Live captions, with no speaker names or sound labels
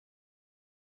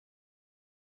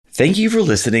Thank you for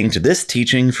listening to this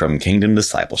teaching from Kingdom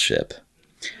Discipleship.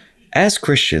 As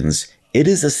Christians, it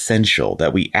is essential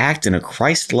that we act in a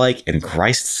Christ-like and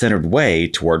Christ-centered way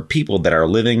toward people that are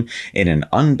living in an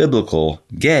unbiblical,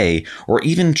 gay, or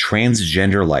even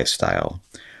transgender lifestyle.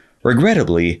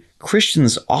 Regrettably,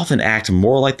 Christians often act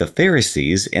more like the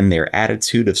Pharisees in their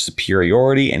attitude of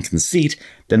superiority and conceit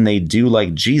than they do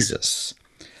like Jesus.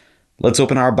 Let's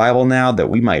open our Bible now that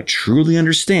we might truly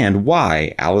understand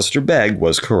why Alistair Begg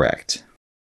was correct.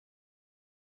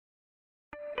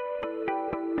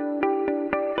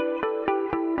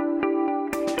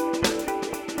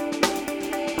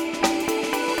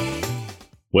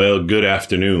 Well, good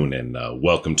afternoon, and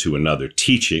welcome to another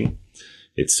teaching.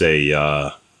 It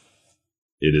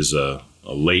is a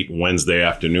late Wednesday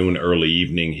afternoon, early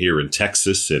evening here in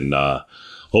Texas, and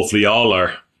hopefully y'all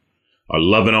are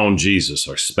loving on Jesus,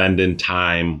 are spending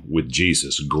time with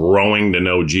Jesus, growing to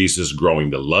know Jesus,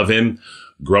 growing to love him,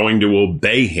 growing to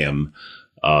obey him,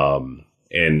 and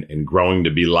growing to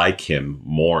be like him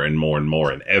more and more and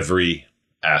more in every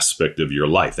aspect of your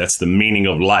life. That's the meaning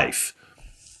of life,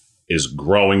 is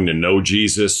growing to know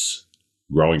Jesus,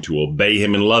 growing to obey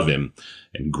him and love him,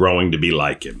 and growing to be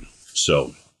like him.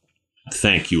 So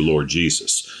thank you, Lord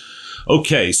Jesus.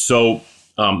 Okay, so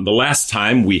the last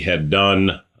time we had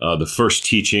done the first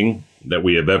teaching that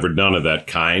we have ever done of that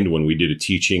kind, when we did a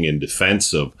teaching in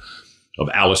defense of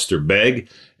Alistair Begg,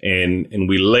 and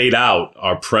we laid out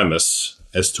our premise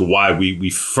as to why we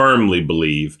firmly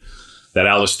believe that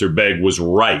Alistair Begg was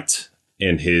right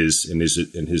in his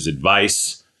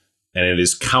advice and in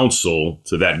his counsel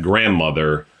to that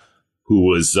grandmother who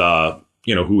was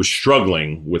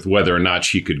struggling with whether or not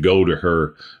she could go to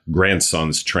her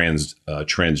grandson's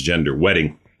transgender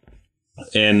wedding.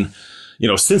 And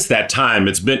since that time,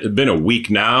 it's been a week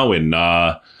now, and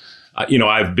I'm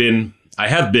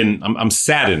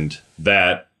saddened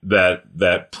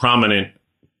that prominent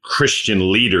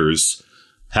Christian leaders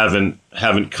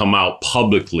haven't come out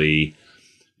publicly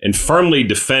and firmly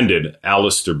defended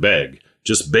Alistair Begg,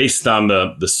 just based on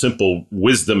the simple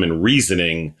wisdom and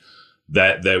reasoning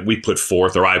that we put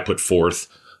forth, or I put forth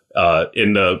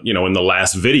in the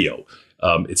last video.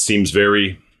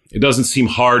 It doesn't seem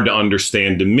hard to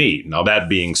understand to me. Now, that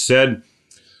being said,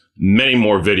 many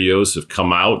more videos have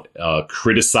come out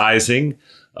criticizing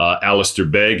Alistair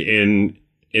Begg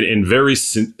in very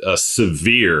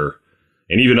severe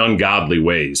and even ungodly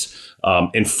ways,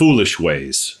 in foolish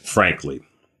ways, frankly.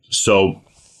 So,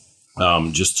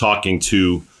 just talking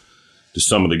to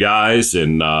some of the guys,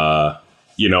 and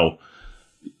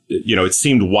it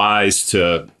seemed wise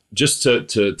to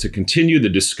continue the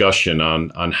discussion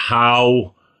on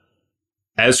how,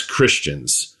 as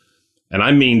Christians, and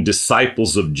I mean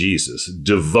disciples of Jesus,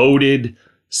 devoted,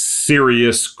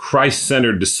 serious,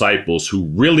 Christ-centered disciples who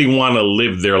really want to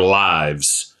live their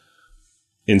lives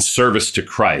in service to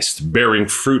Christ, bearing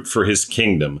fruit for his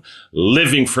kingdom,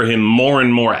 living for him more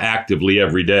and more actively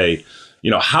every day.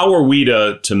 How are we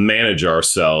to manage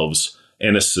ourselves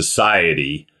in a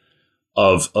society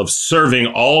of serving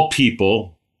all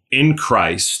people in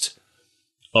Christ,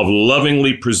 of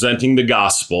lovingly presenting the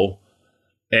gospel,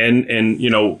 and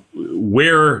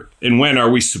where and when are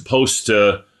we supposed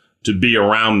to be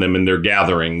around them in their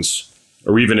gatherings,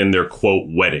 or even in their, quote,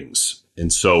 weddings?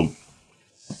 And so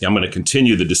I'm going to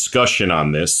continue the discussion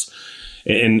on this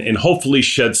and hopefully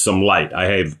shed some light.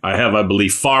 I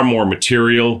believe, far more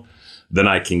material than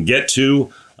I can get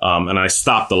to. And I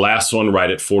stopped the last one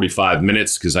right at 45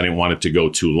 minutes because I didn't want it to go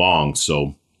too long.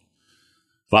 So,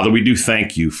 Father, we do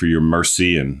thank you for your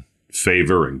mercy and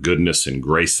favor and goodness and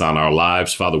grace on our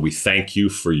lives. Father, we thank you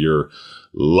for your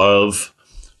love.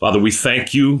 Father, we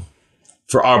thank you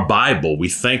for our Bible. We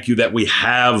thank you that we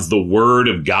have the Word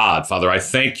of God. Father, I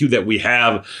thank you that we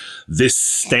have this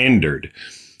standard,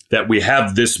 that we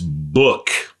have this book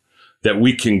that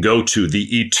we can go to,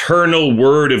 the eternal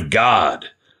Word of God.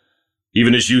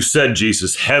 Even as you said,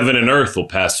 Jesus, heaven and earth will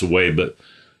pass away, but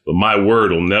my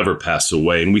word will never pass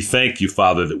away. And we thank you,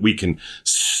 Father, that we can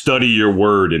study your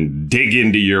word and dig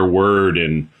into your word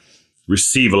and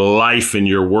receive life in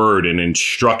your word and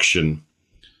instruction.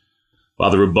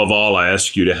 Father, above all, I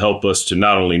ask you to help us to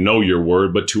not only know your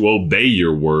word, but to obey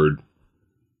your word.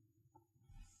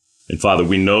 And Father,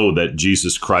 we know that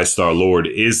Jesus Christ our Lord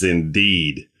is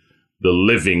indeed the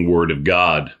living word of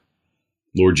God.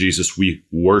 Lord Jesus, we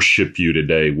worship you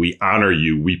today. We honor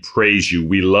you. We praise you.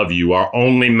 We love you, our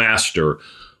only master,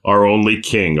 our only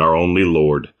king, our only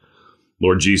Lord.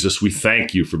 Lord Jesus, we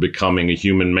thank you for becoming a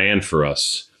human man for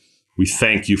us. We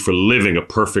thank you for living a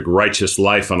perfect, righteous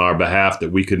life on our behalf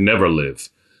that we could never live.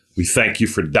 We thank you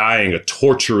for dying a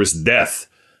torturous death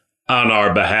on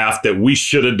our behalf that we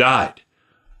should have died.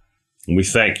 And we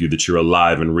thank you that you're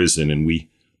alive and risen, and we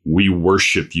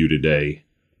worship you today.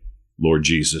 Lord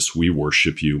Jesus, we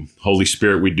worship you. Holy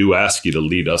Spirit, we do ask you to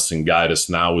lead us and guide us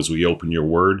now as we open your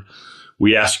word.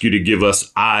 We ask you to give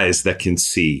us eyes that can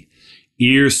see,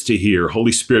 ears to hear.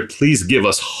 Holy Spirit, please give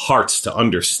us hearts to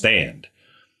understand.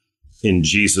 In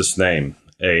Jesus' name,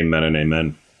 amen and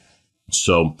amen.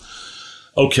 So,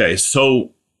 okay,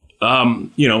 so,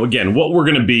 again, what we're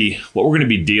going to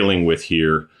be dealing with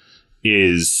here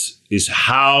is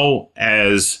how,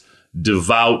 as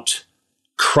devout,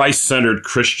 Christ-centered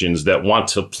Christians that want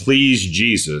to please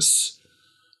Jesus,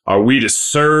 are we to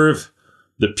serve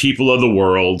the people of the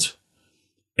world?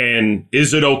 And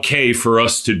is it okay for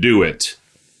us to do it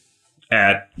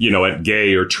at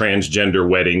gay or transgender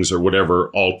weddings or whatever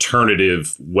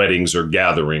alternative weddings or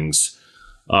gatherings,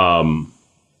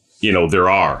 there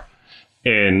are?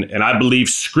 And I believe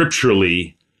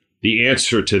scripturally, the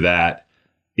answer to that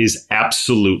is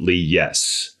absolutely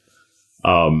yes.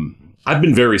 I've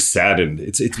been very saddened.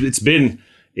 It's been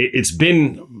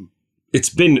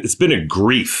a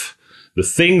grief. The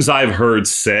things I've heard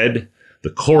said,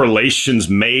 the correlations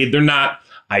made, I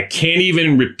can't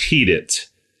even repeat it.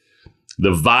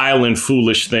 The vile and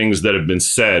foolish things that have been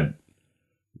said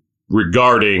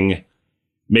regarding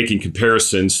making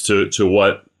comparisons to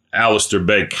what Alistair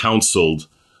Begg counseled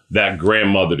that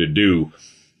grandmother to do.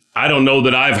 I don't know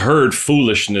that I've heard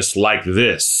foolishness like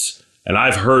this. And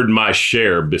I've heard my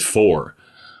share before.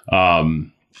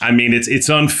 It's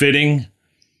unfitting,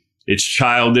 it's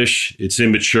childish, it's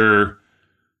immature,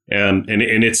 and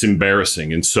it's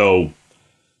embarrassing. And so,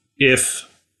 if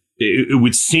it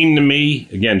would seem to me,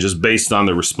 again, just based on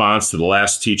the response to the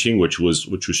last teaching, which was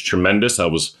tremendous,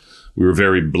 we were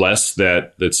very blessed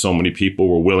that so many people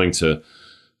were willing to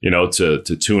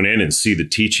tune in and see the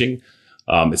teaching.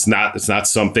 It's not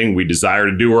something we desire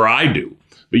to do or I do.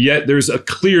 But yet there's a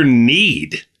clear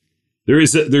need.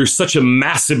 There's such a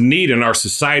massive need in our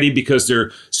society because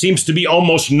there seems to be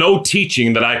almost no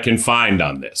teaching that I can find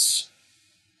on this.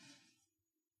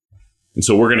 And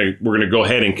so we're gonna go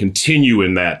ahead and continue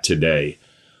in that today.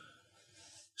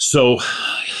 So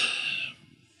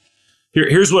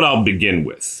here's what I'll begin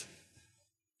with.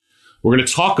 We're going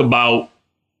to talk about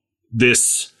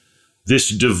this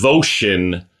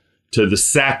devotion to the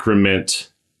sacrament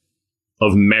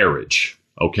of marriage.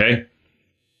 Okay?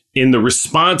 In the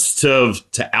response to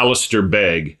Alistair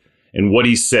Begg and what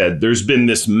he said, there's been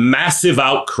this massive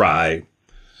outcry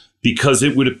because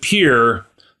it would appear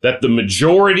that the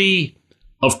majority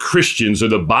of Christians or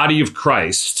the body of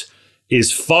Christ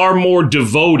is far more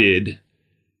devoted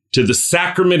to the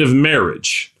sacrament of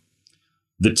marriage,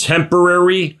 the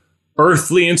temporary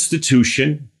earthly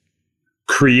institution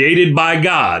created by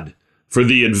God for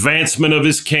the advancement of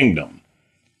his kingdom.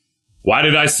 Why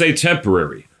did I say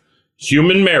temporary?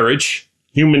 Human marriage,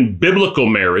 human biblical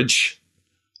marriage,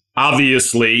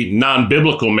 obviously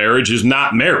non-biblical marriage is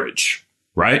not marriage,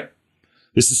 right?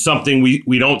 This is something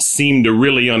we don't seem to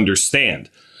really understand.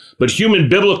 But human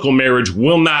biblical marriage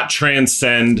will not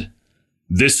transcend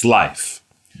this life.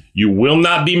 You will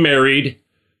not be married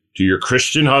to your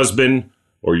Christian husband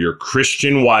or your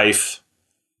Christian wife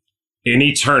in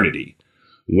eternity.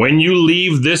 When you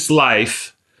leave this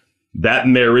life, that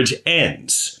marriage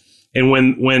ends. And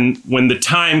when the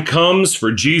time comes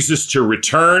for Jesus to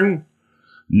return,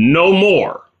 no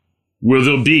more will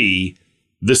there be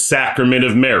the sacrament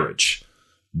of marriage.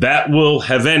 That will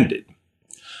have ended.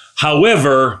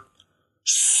 However,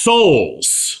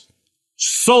 souls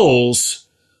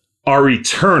are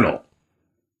eternal.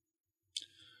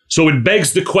 So it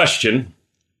begs the question,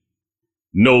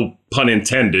 no pun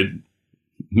intended,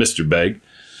 Mr. Begg,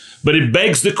 but it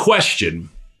begs the question,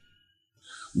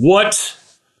 what's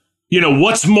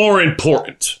more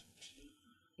important?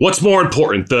 What's more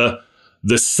important,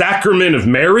 the sacrament of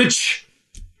marriage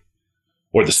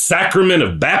or the sacrament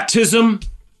of baptism,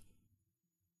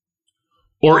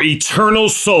 or eternal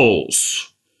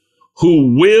souls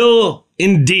who will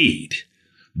indeed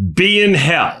be in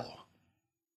hell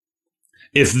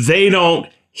if they don't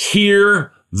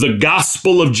hear the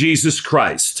gospel of Jesus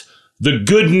Christ, the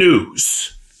good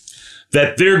news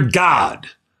that their God,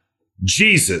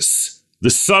 Jesus,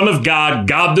 the Son of God,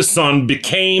 God the Son,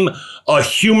 became a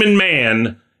human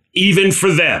man even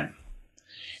for them,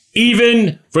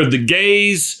 even for the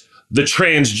gays, the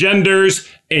transgenders,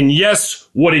 and yes,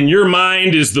 what in your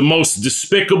mind is the most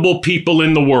despicable people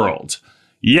in the world.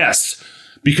 Yes,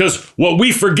 because what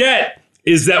we forget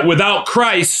is that without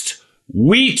Christ,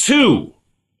 we too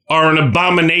are an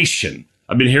abomination.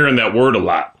 I've been hearing that word a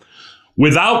lot.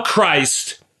 Without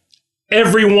Christ,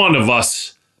 every one of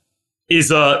us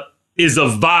is a is a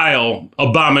vile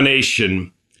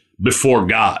abomination before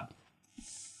God.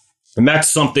 And that's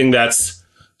something that's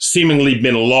seemingly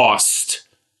been lost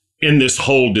in this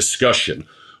whole discussion.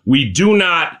 We do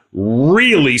not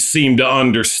really seem to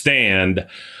understand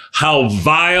how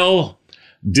vile,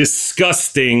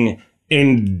 disgusting,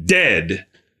 and dead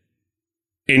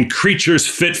and creatures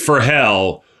fit for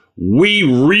hell we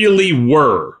really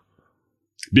were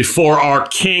before our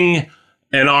King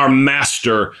and our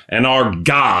Master and our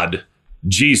God,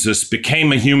 Jesus,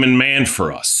 became a human man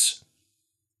for us.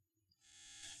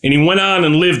 And he went on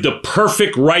and lived a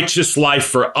perfect, righteous life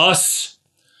for us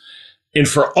and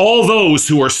for all those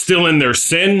who are still in their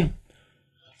sin,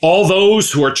 all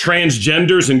those who are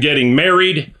transgenders and getting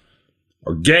married,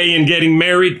 or gay and getting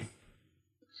married.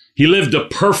 He lived a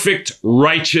perfect,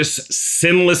 righteous,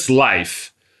 sinless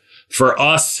life for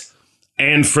us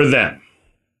and for them.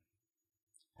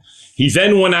 He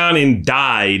then went on and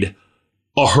died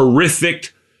a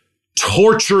horrific,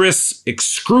 torturous,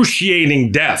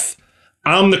 excruciating death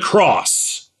on the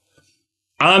cross,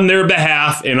 on their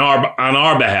behalf and on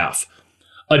our behalf,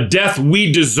 a death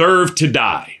we deserve to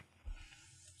die.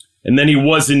 And then he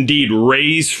was indeed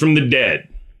raised from the dead.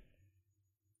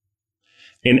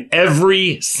 And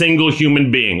every single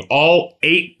human being, all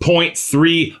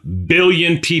 8.3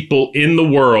 billion people in the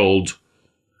world,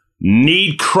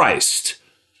 need Christ,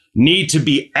 need to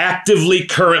be actively,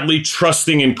 currently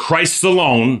trusting in Christ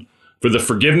alone for the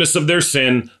forgiveness of their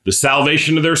sin, the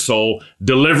salvation of their soul,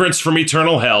 deliverance from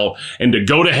eternal hell, and to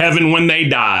go to heaven when they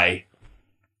die,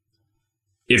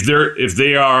 if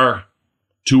they are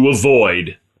to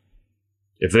avoid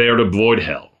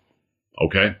hell.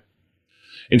 Okay?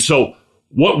 And so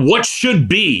what should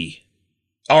be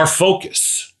our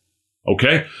focus?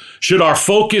 Okay? Should our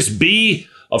focus be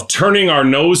of turning our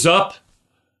nose up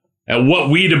at what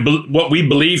we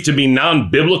believe to be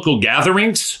non-biblical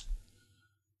gatherings?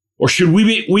 Or should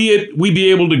we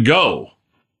be able to go,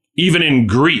 even in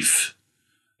grief,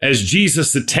 as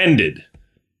Jesus attended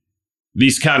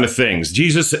these kind of things?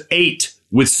 Jesus ate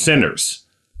with sinners,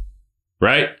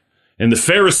 right? And the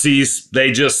Pharisees,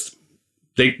 they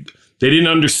didn't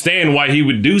understand why he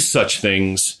would do such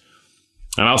things.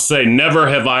 And I'll say, never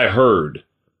have I heard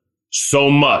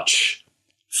so much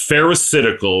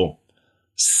pharisaical,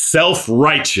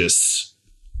 self-righteous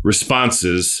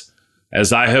responses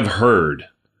as I have heard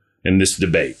in this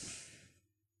debate.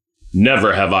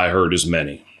 Never have I heard as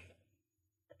many.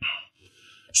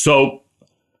 So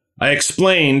I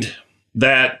explained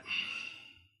that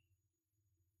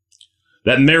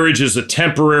marriage is a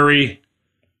temporary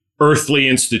earthly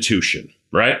institution,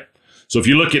 right? So if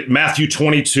you look at Matthew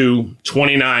 22,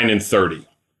 29 and 30,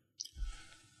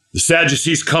 the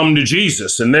Sadducees come to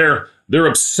Jesus and they're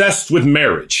obsessed with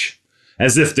marriage,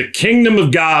 as if the kingdom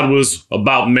of God was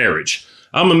about marriage.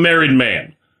 I'm a married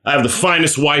man. I have the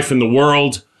finest wife in the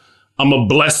world. I'm a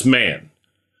blessed man.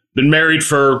 Been married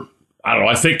for,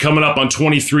 I think coming up on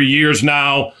 23 years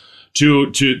now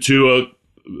to a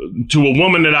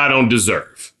woman that I don't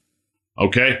deserve.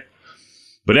 Okay?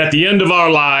 But at the end of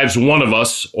our lives, one of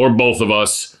us or both of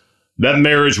us, that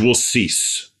marriage will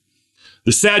cease.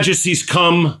 The Sadducees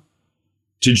come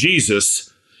to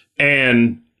Jesus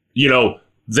and,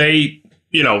 they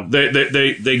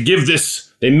give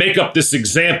this, they make up this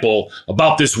example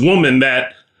about this woman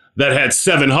that had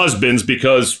 7 husbands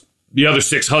because the other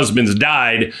 6 husbands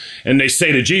died. And they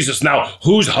say to Jesus, now,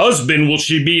 whose husband will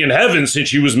she be in heaven since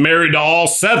she was married to all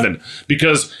 7?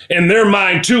 Because in their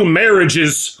mind, too, marriage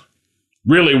is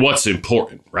really what's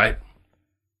important, right?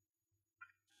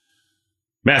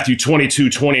 Matthew 22,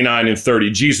 29 and 30,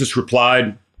 Jesus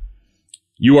replied,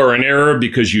 "You are in error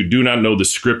because you do not know the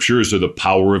scriptures or the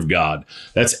power of God."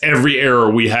 That's every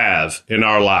error we have in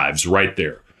our lives right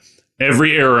there.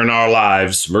 Every error in our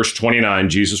lives. Verse 29,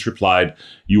 Jesus replied,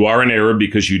 "You are in error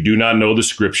because you do not know the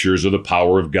scriptures or the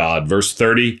power of God." Verse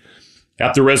 30,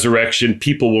 at the resurrection,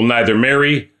 people will neither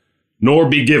marry nor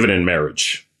be given in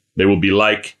marriage. They will be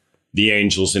like the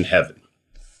angels in heaven.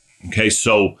 Okay,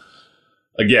 so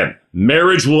again,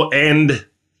 marriage will end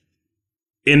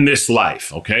in this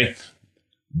life, okay?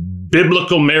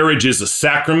 Biblical marriage is a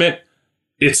sacrament.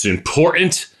 It's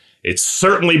important. It's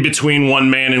certainly between one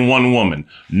man and one woman.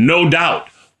 No doubt.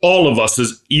 All of us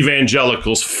as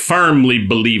evangelicals firmly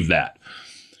believe that.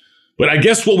 But I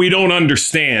guess what we don't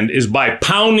understand is by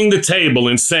pounding the table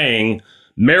and saying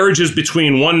marriage is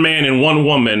between one man and one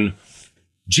woman,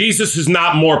 Jesus is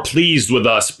not more pleased with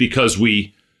us because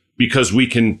we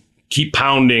can keep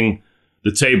pounding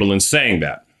the table and saying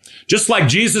that. Just like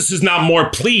Jesus is not more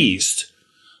pleased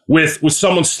with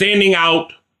someone standing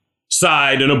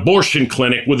outside an abortion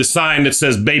clinic with a sign that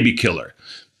says baby killer.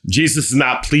 Jesus is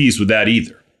not pleased with that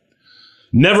either.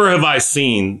 Never have I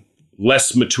seen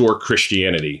less mature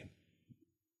Christianity.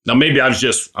 Now, maybe I'm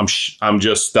just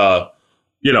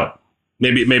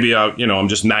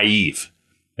naive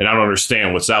and I don't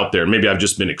understand what's out there. Maybe I've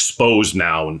just been exposed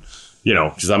now and,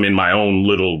 because I'm in my own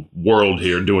little world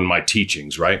here doing my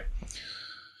teachings, right?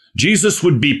 Jesus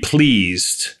would be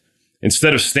pleased,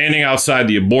 instead of standing outside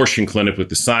the abortion clinic with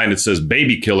the sign that says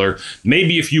baby killer,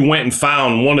 maybe if you went and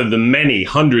found one of the many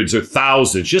hundreds or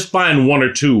thousands, just find one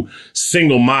or two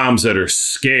single moms that are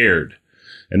scared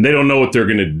and they don't know what they're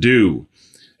going to do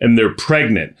and they're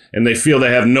pregnant and they feel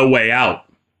they have no way out.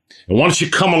 And why don't you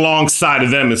come alongside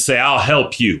of them and say, I'll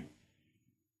help you.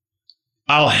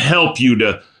 I'll help you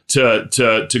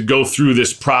to go through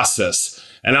this process,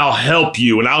 and I'll help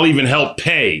you, and I'll even help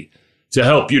pay to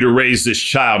help you to raise this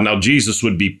child. Now, Jesus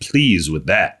would be pleased with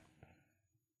that.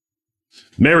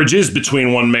 Marriage is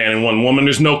between one man and one woman.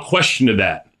 There's no question of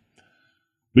that.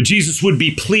 But Jesus would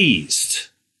be pleased,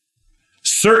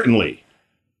 certainly,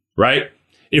 right?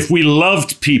 If we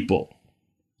loved people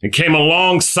and came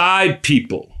alongside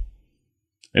people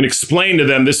and explained to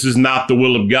them this is not the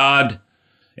will of God,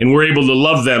 and we're able to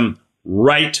love them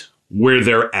right where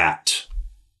they're at.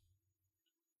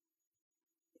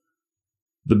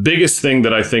 The biggest thing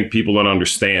that I think people don't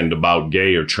understand about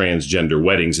gay or transgender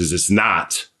weddings is it's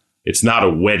not a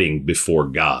wedding before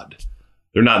God.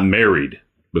 They're not married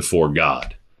before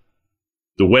God.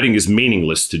 The wedding is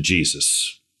meaningless to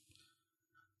Jesus.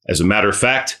 As a matter of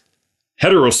fact,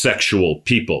 heterosexual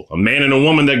people, a man and a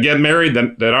woman that get married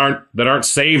that aren't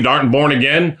saved, aren't born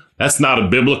again, that's not a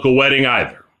biblical wedding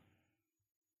either.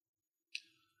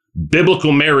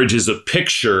 Biblical marriage is a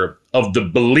picture of the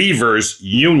believer's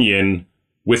union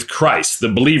with Christ, the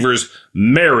believer's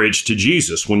marriage to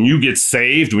Jesus. When you get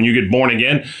saved, when you get born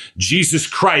again, Jesus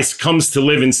Christ comes to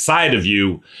live inside of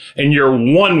you, and you're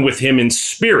one with him in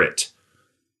spirit,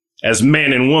 as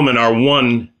man and woman are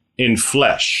one in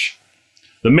flesh.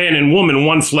 The man and woman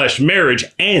one flesh marriage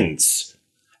ends,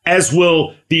 as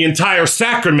will the entire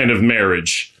sacrament of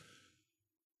marriage,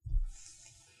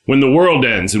 when the world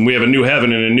ends and we have a new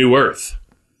heaven and a new earth.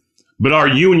 But our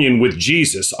union with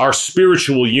Jesus, our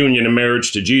spiritual union and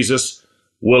marriage to Jesus,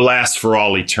 will last for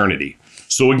all eternity.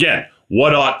 So again,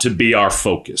 what ought to be our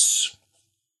focus?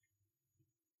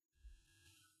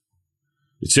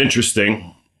 It's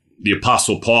interesting, the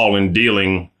Apostle Paul, in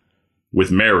dealing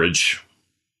with marriage,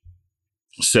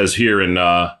 says here in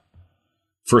 1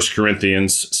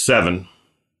 Corinthians 7,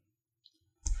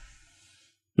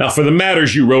 now for the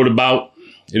matters you wrote about,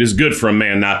 it is good for a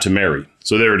man not to marry.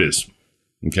 So there it is.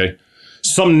 Okay.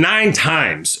 Some 9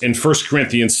 times in 1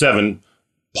 Corinthians 7,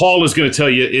 Paul is going to tell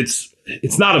you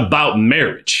it's not about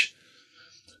marriage.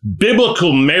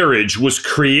 Biblical marriage was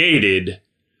created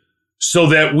so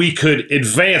that we could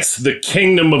advance the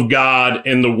kingdom of God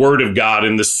and the word of God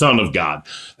and the Son of God.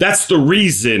 That's the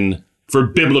reason for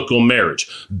biblical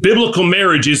marriage. Biblical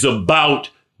marriage is about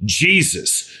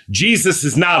Jesus. Jesus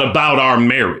is not about our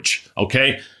marriage.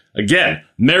 Okay. Again,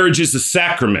 marriage is a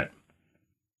sacrament,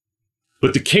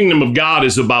 but the kingdom of God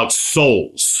is about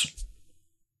souls.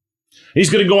 He's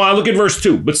going to go on, look at verse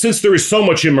 2. But since there is so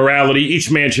much immorality, each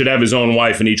man should have his own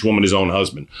wife and each woman his own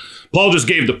husband. Paul just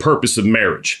gave the purpose of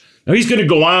marriage. Now he's going to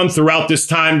go on throughout this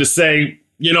time to say,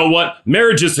 you know what?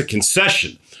 Marriage is a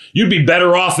concession. You'd be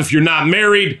better off if you're not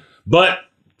married, but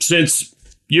since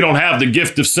you don't have the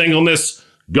gift of singleness,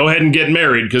 go ahead and get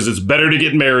married, because it's better to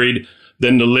get married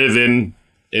than to live in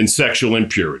sexual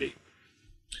impurity.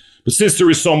 But since there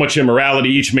is so much immorality,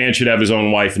 each man should have his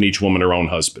own wife and each woman her own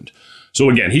husband. So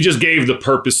again, he just gave the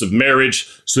purpose of marriage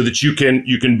so that you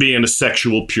can be in a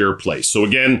sexual pure place. So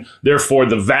again, therefore,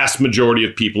 the vast majority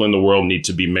of people in the world need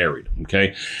to be married.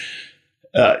 Okay.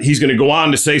 He's going to go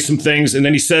on to say some things. And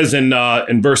then he says in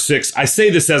verse 6, I say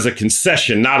this as a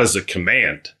concession, not as a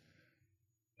command.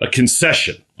 A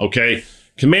concession. Okay.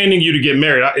 Commanding you to get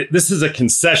married. This is a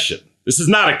concession. This is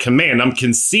not a command. I'm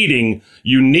conceding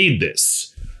you need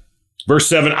this. Verse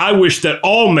 7, I wish that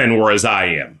all men were as I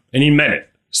am. And he meant it.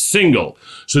 Single,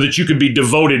 so that you could be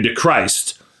devoted to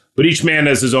Christ. But each man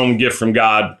has his own gift from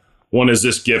God. One has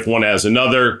this gift, one has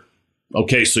another.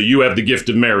 Okay, so you have the gift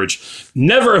of marriage.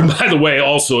 Never, by the way,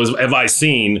 also have I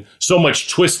seen so much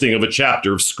twisting of a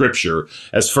chapter of Scripture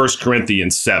as 1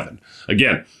 Corinthians 7.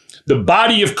 Again, the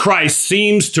body of Christ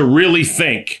seems to really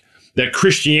think that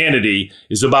Christianity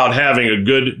is about having a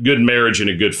good marriage and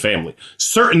a good family.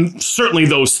 Certainly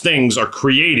those things are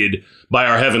created by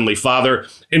our Heavenly Father,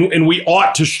 and we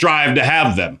ought to strive to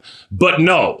have them. But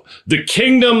no, the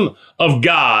kingdom of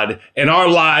God and our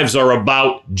lives are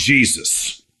about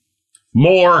Jesus.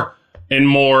 More and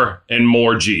more and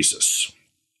more Jesus.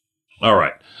 All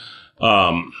right.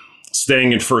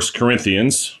 Staying in 1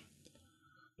 Corinthians,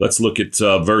 let's look at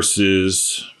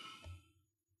verses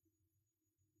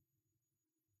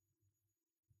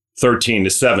 13 to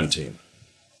 17.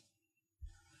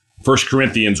 1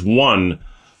 Corinthians 1,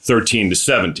 13 to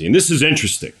 17. This is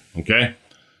interesting, okay?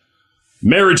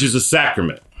 Marriage is a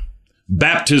sacrament.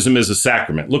 Baptism is a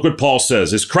sacrament. Look what Paul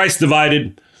says. Is Christ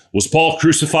divided? Was Paul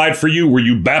crucified for you? Were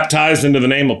you baptized into the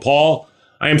name of Paul?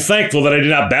 I am thankful that I did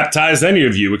not baptize any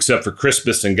of you except for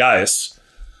Crispus and Gaius,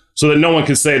 so that no one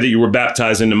can say that you were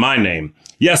baptized into my name.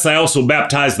 Yes, I also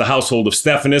baptized the household of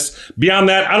Stephanas. Beyond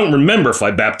that, I don't remember if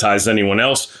I baptized anyone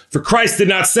else, for Christ did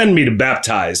not send me to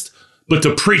baptize, but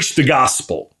to preach the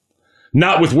gospel,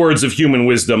 not with words of human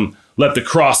wisdom, lest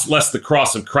the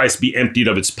cross of Christ be emptied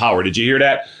of its power. Did you hear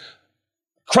that?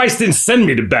 Christ didn't send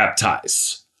me to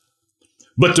baptize,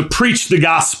 but to preach the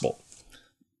gospel.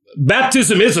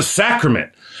 Baptism is a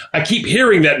sacrament. I keep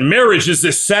hearing that marriage is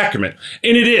this sacrament,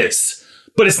 and it is.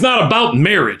 But it's not about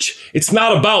marriage. It's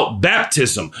not about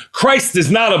baptism. Christ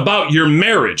is not about your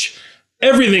marriage.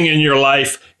 Everything in your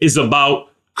life is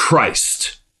about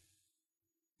Christ.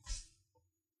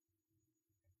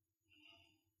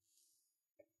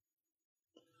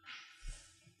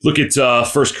 Look at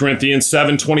 1 Corinthians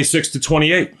 7, 26 to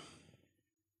 28.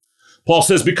 Paul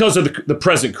says, because of the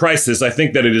present crisis, I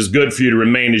think that it is good for you to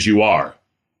remain as you are.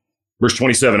 Verse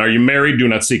 27, are you married? Do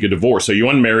not seek a divorce. Are you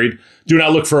unmarried? Do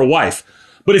not look for a wife.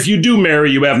 But if you do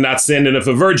marry, you have not sinned. And if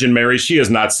a virgin marries, she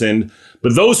has not sinned.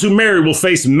 But those who marry will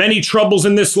face many troubles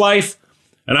in this life.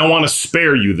 And I want to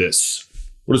spare you this.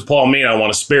 What does Paul mean? I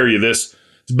want to spare you this.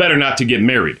 It's better not to get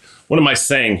married. What am I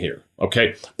saying here?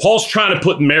 Okay. Paul's trying to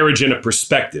put marriage in a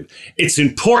perspective. It's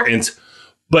important,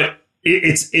 but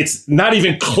it's not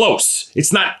even close.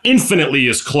 It's not infinitely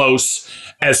as close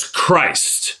as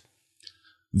Christ,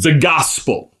 the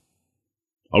gospel.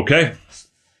 Okay?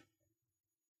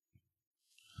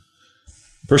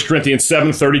 1 Corinthians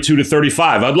 7, 32 to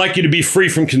 35. I'd like you to be free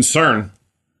from concern.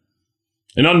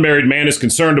 An unmarried man is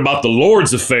concerned about the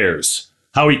Lord's affairs,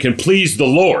 how he can please the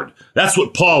Lord. That's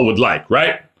what Paul would like,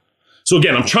 right? So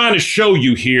again, I'm trying to show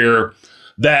you here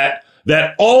that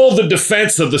all the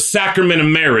defense of the sacrament of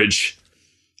marriage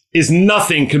is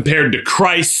nothing compared to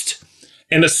Christ,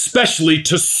 and especially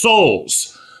to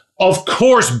souls. Of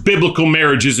course, biblical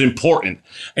marriage is important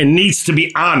and needs to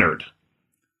be honored,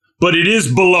 but it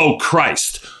is below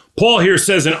Christ. Paul here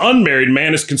says an unmarried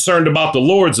man is concerned about the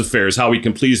Lord's affairs, how he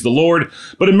can please the Lord,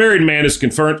 but a married man is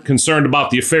concerned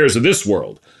about the affairs of this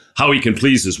world, how he can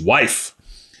please his wife,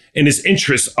 and his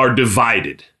interests are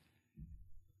divided.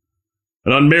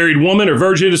 An unmarried woman or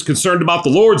virgin is concerned about the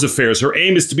Lord's affairs. Her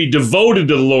aim is to be devoted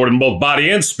to the Lord in both body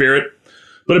and spirit,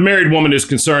 but a married woman is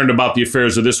concerned about the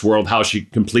affairs of this world, how she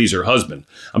can please her husband.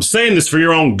 I'm saying this for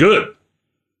your own good,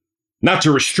 not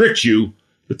to restrict you,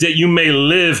 but that you may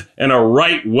live in a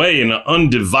right way, in an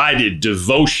undivided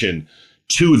devotion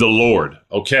to the Lord.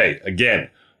 Okay,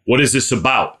 again, what is this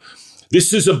about?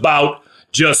 This is about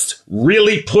just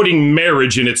really putting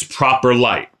marriage in its proper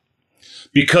light.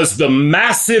 Because the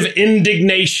massive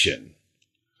indignation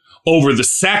over the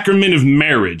sacrament of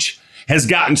marriage has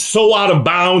gotten so out of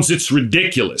bounds, it's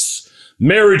ridiculous.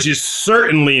 Marriage is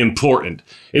certainly important.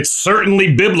 It's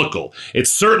certainly biblical. It's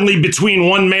certainly between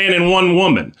one man and one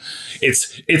woman.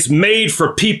 It's made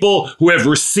for people who have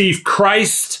received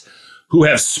Christ, who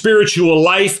have spiritual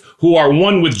life, who are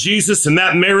one with Jesus, and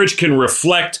that marriage can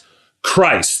reflect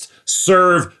Christ,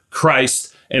 serve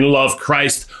Christ, and love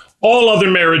Christ. All other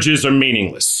marriages are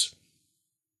meaningless.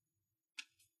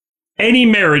 Any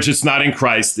marriage that's not in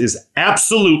Christ is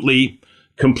absolutely,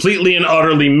 completely, and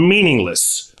utterly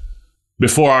meaningless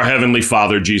before our Heavenly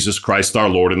Father, Jesus Christ, our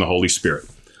Lord, and the Holy Spirit.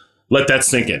 Let that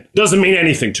sink in. Doesn't mean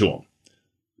anything to them.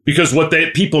 Because what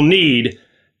people need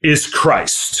is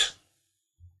Christ.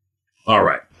 All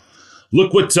right.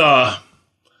 Look what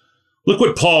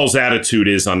Paul's attitude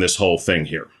is on this whole thing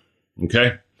here.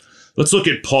 Okay? Let's look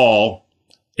at Paul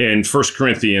in 1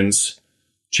 Corinthians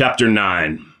chapter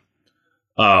 9.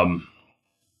 I've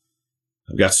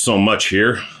got so much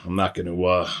here. I'm not going to,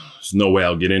 there's no way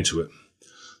I'll get into it.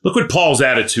 Look what Paul's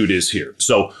attitude is here.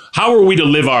 So how are we to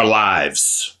live our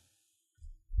lives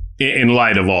in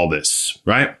light of all this,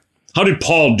 right? How did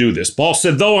Paul do this? Paul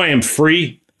said, though I am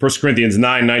free, 1 Corinthians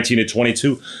 9, 19 to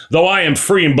 22, though I am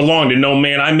free and belong to no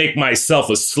man, I make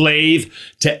myself a slave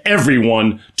to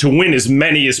everyone to win as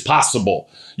many as possible.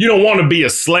 You don't want to be a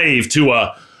slave to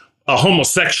a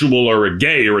homosexual or a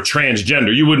gay or a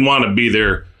transgender. You wouldn't want to be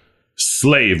their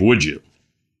slave, would you?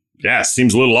 Yeah,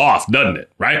 seems a little off, doesn't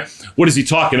it? Right? What is he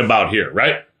talking about here,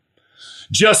 right?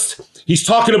 He's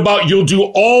talking about you'll do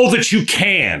all that you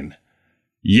can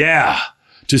Yeah,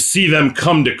 to see them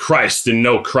come to Christ and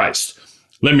know Christ.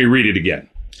 Let me read it again.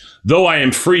 Though I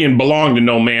am free and belong to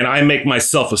no man, I make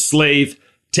myself a slave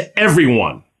to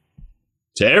everyone,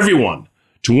 to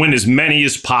win as many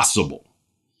as possible.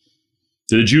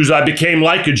 To the Jews, I became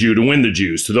like a Jew to win the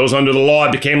Jews. To those under the law,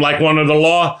 I became like one under the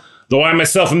law, though I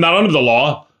myself am not under the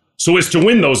law, so as to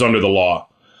win those under the law.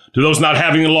 To those not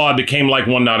having the law, I became like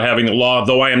one not having the law,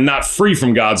 though I am not free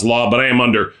from God's law, but I am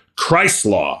under Christ's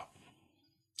law,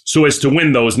 so as to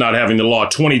win those not having the law.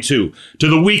 22. To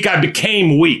the weak, I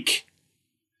became weak.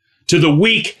 To the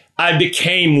weak, I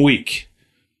became weak.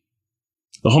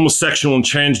 The homosexual and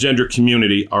transgender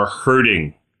community are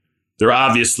hurting. They're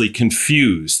obviously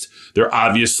confused. They're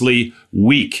obviously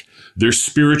weak. They're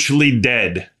spiritually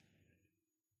dead.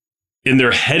 And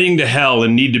they're heading to hell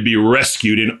and need to be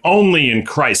rescued. And only in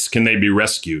Christ can they be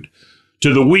rescued.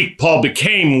 To the weak, Paul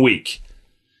became weak.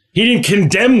 He didn't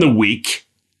condemn the weak.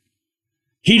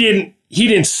 He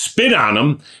didn't spit on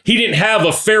them. He didn't have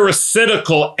a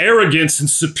pharisaical arrogance and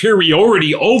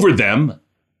superiority over them.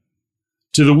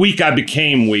 To the weak, I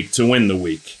became weak to win the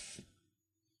weak.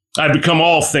 I become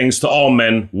all things to all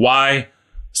men. Why?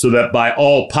 So that by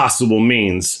all possible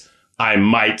means, I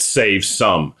might save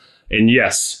some. And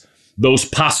yes, those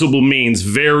possible means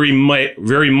very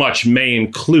much may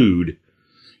include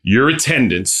your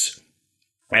attendance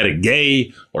at a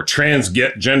gay or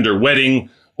transgender wedding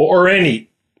or any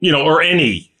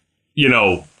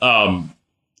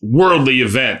worldly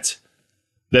event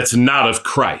that's not of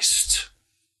Christ.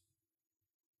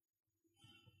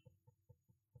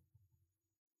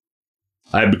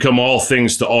 I have become all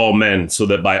things to all men, so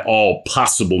that by all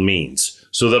possible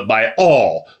means,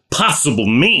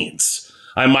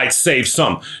 I might save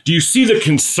some. Do you see the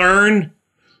concern?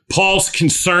 Paul's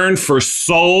concern for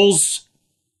souls?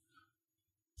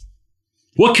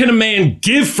 What can a man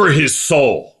give for his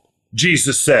soul?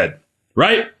 Jesus said,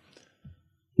 right?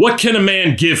 What can a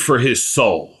man give for his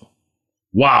soul?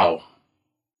 Wow.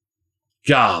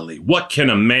 Golly, what can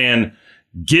a man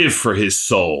give for his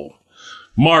soul?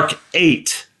 Mark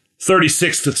 8,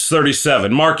 36 to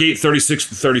 37. Mark 8, 36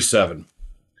 to 37.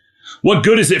 What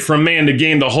good is it for a man to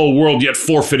gain the whole world yet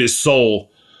forfeit his soul?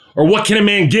 Or what can a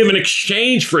man give in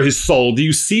exchange for his soul? Do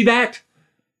you see that?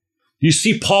 Do you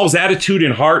see Paul's attitude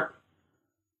and heart?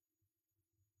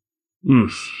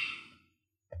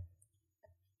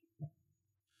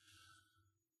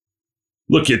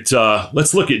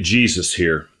 Let's look at Jesus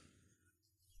here.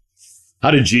 How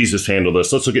did Jesus handle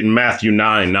this? Let's look at Matthew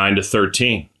 9, 9 to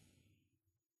 13.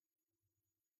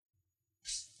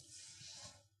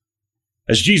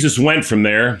 As Jesus went from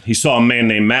there, he saw a man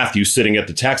named Matthew sitting at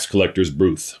the tax collector's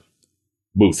booth.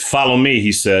 Follow me,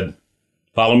 he said.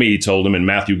 Follow me, he told him, and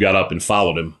Matthew got up and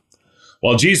followed him.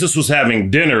 While Jesus was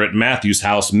having dinner at Matthew's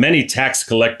house, many tax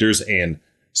collectors and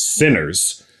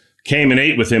sinners came and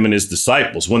ate with him and his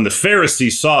disciples. When the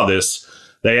Pharisees saw this,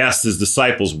 they asked his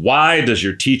disciples, "Why does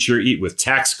your teacher eat with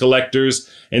tax collectors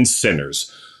and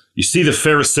sinners?" You see the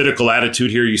pharisaical attitude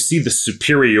here? You see the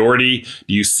superiority?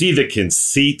 Do you see the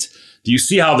conceit? Do you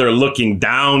see how they're looking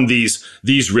down these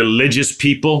religious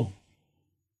people?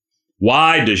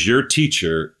 Why does your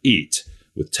teacher eat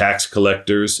with tax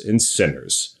collectors and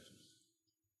sinners?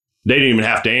 They didn't even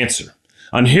have to answer.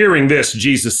 On hearing this,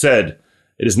 Jesus said,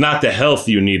 "It is not the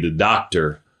healthy who need a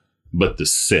doctor, but the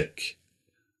sick.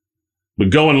 But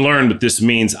go and learn what this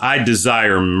means. I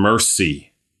desire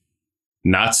mercy,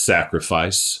 not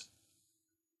sacrifice.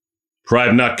 For I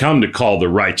have not come to call the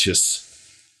righteous,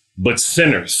 but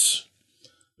sinners."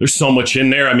 There's so much in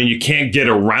there. I mean, you can't get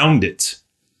around it.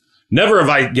 Never have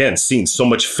I, again, seen so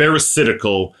much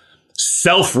pharisaical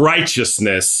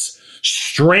self-righteousness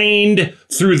strained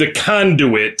through the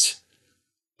conduit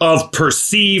of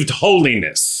perceived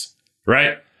holiness,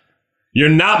 right? You're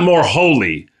not more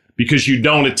holy because you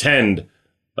don't attend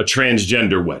a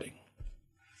transgender wedding.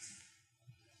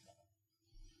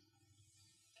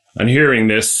 On hearing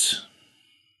this,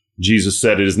 Jesus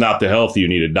said, "It is not the healthy who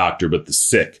need a doctor, but the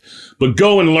sick. But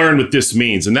go and learn what this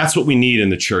means." And that's what we need in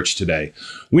the church today.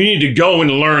 We need to go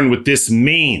and learn what this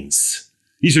means.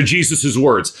 These are Jesus's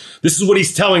words. This is what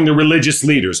he's telling the religious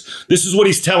leaders. This is what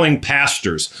he's telling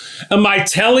pastors. Am I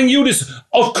telling you this?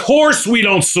 Of course we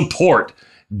don't support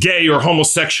gay or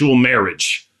homosexual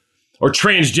marriage or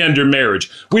transgender marriage.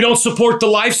 We don't support the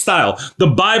lifestyle. The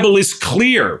Bible is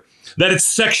clear that it's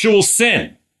sexual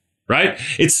sin, right?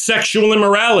 It's sexual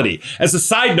immorality. As a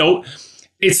side note,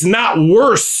 it's not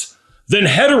worse than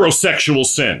heterosexual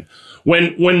sin.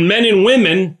 When men and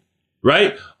women,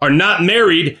 right, are not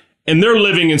married and they're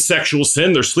living in sexual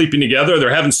sin, they're sleeping together,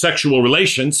 they're having sexual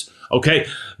relations. Okay,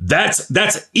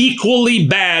 that's equally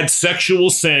bad sexual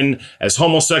sin as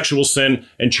homosexual sin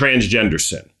and transgender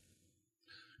sin.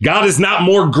 God is not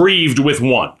more grieved with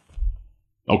one.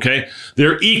 Okay,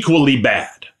 they're equally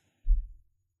bad.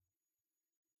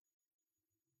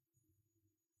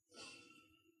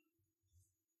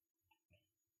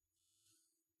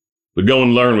 But go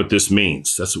and learn what this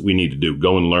means. That's what we need to do.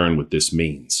 Go and learn what this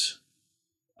means.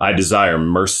 I desire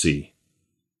mercy,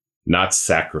 not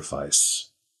sacrifice.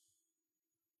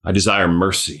 I desire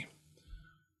mercy.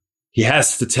 He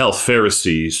has to tell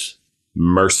Pharisees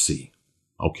mercy.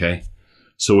 Okay?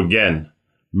 So again,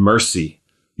 mercy.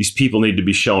 These people need to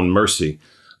be shown mercy.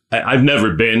 I've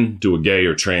never been to a gay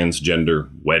or transgender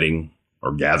wedding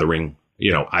or gathering.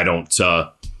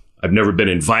 I've never been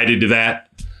invited to that.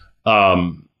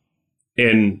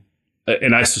 And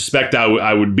I suspect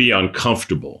I would be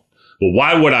uncomfortable. But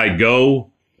why would I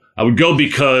go? I would go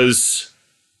because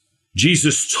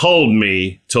Jesus told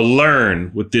me to learn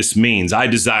what this means. I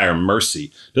desire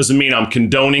mercy. Doesn't mean I'm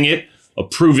condoning it,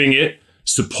 approving it,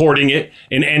 supporting it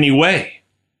in any way.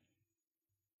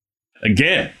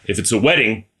 Again, if it's a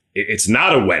wedding, it's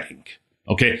not a wedding.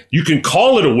 Okay, you can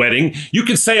call it a wedding. You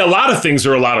can say a lot of things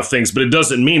are a lot of things, but it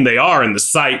doesn't mean they are in the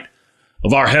sight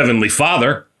of our Heavenly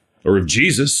Father or of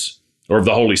Jesus or of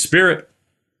the Holy Spirit.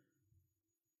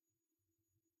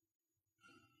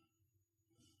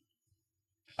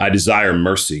 I desire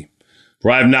mercy, for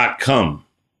I have not come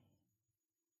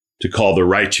to call the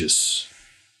righteous,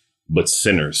 but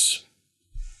sinners.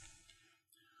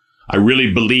 I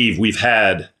really believe we've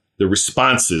had the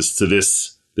responses to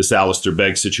this Alistair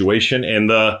Begg situation and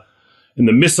the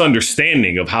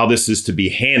misunderstanding of how this is to be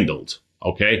handled,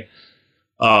 okay?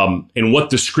 And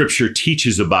what the scripture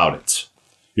teaches about it.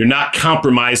 You're not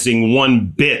compromising one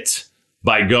bit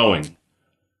by going.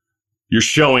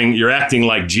 You're acting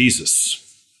like Jesus.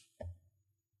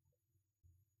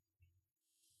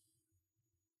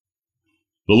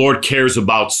 The Lord cares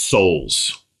about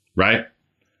souls, right?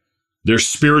 They're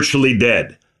spiritually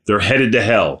dead. They're headed to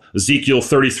hell. Ezekiel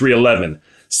 33:11.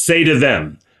 Say to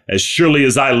them, as surely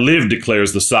as I live,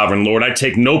 declares the sovereign Lord, I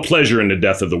take no pleasure in the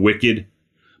death of the wicked,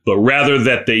 but rather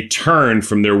that they turn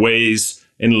from their ways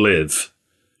and live.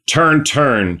 Turn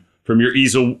from your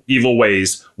evil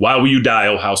ways. Why will you die,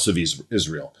 O house of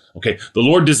Israel? Okay, the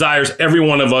Lord desires every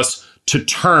one of us to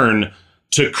turn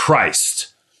to Christ.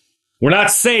 We're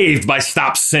not saved by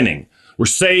stop sinning. We're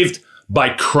saved by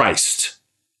Christ,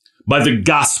 by the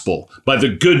gospel, by the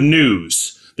good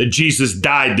news that Jesus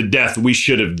died the death we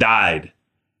should have died,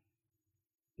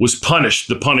 was punished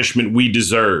the punishment we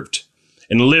deserved,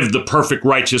 and lived the perfect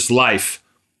righteous life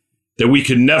that we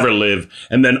could never live,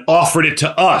 and then offered it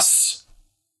to us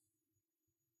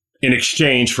in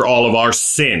exchange for all of our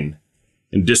sin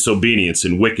and disobedience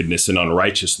and wickedness and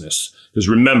unrighteousness. Because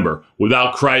remember,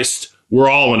 without Christ, we're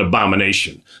all an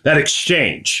abomination. That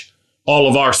exchange, all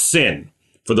of our sin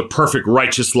for the perfect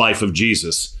righteous life of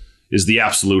Jesus, is the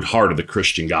absolute heart of the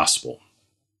Christian gospel.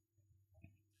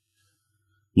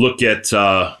 Look at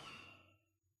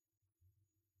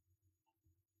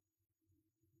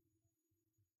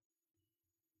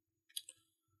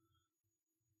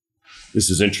this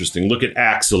is interesting. Look at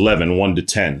Acts 11, 1 to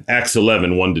 10. Acts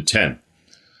 11, 1 to 10.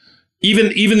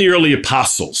 Even the early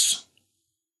apostles,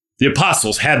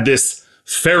 had this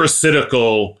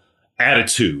pharisaical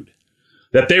attitude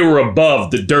that they were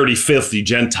above the dirty, filthy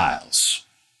Gentiles,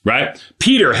 right?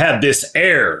 Peter had this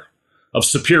air of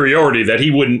superiority that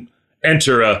he wouldn't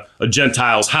enter a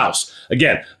Gentile's house.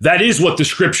 Again, that is what the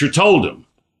scripture told him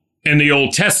in the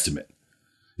Old Testament.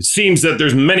 It seems that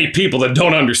there's many people that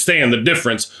don't understand the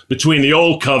difference between the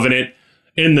Old Covenant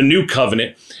and the New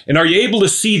Covenant. And are you able to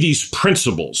see these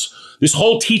principles? This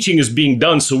whole teaching is being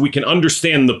done so we can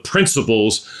understand the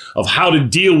principles of how to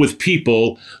deal with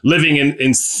people living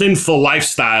in sinful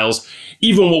lifestyles,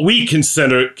 even what we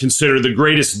consider the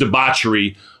greatest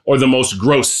debauchery or the most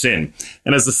gross sin.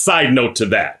 And as a side note to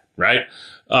that, right?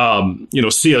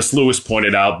 C.S. Lewis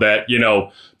pointed out that,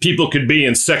 people could be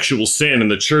in sexual sin and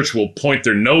the church will point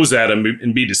their nose at them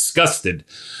and be disgusted.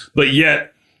 But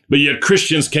yet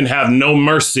Christians can have no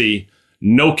mercy,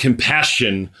 no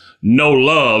compassion, no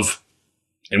love,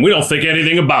 and we don't think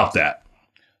anything about that.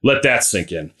 Let that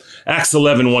sink in. Acts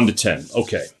 11, 1 to 10.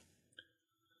 Okay.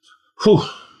 Whew.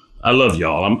 I love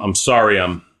y'all. I'm sorry.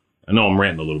 I know I'm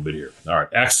ranting a little bit here. All right.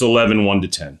 Acts 11, 1 to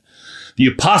 10. The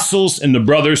apostles and the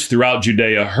brothers throughout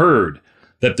Judea heard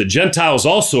that the Gentiles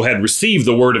also had received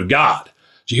the word of God.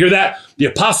 Did you hear that? The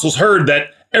apostles heard that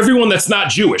everyone that's not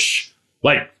Jewish,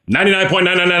 like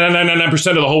 99.99999%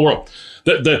 of the whole world,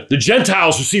 the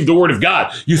Gentiles received the word of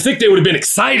God. You think they would have been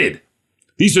excited?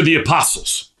 These are the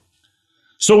apostles.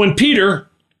 So when Peter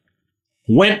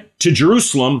went to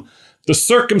Jerusalem, the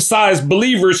circumcised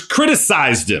believers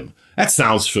criticized him. That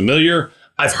sounds familiar.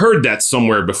 I've heard that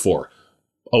somewhere before.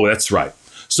 Oh, that's right.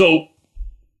 So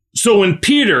when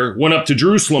Peter went up to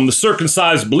Jerusalem, the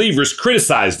circumcised believers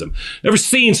criticized him. Never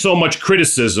seen so much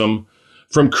criticism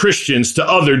from Christians to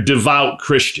other devout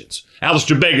Christians.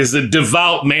 Alistair Begg is a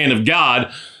devout man of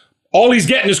God. All he's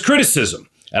getting is criticism.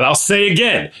 And I'll say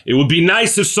again, it would be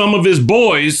nice if some of his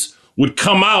boys would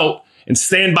come out and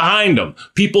stand behind him.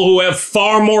 People who have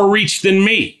far more reach than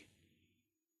me.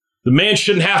 The man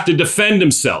shouldn't have to defend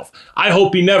himself. I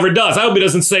hope he never does. I hope he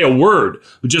doesn't say a word,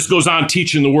 but just goes on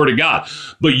teaching the word of God.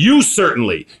 But you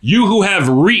certainly, you who have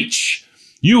reach,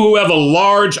 you who have a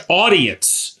large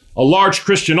audience, a large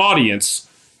Christian audience,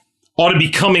 ought to be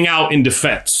coming out in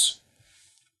defense.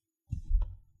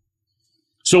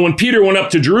 So when Peter went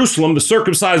up to Jerusalem, the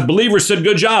circumcised believers said,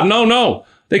 good job. No.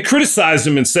 They criticized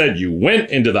him and said, you went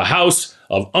into the house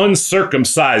of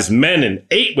uncircumcised men and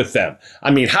ate with them. I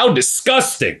mean, how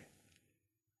disgusting.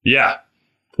 Yeah.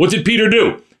 What did Peter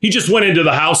do? He just went into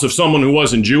the house of someone who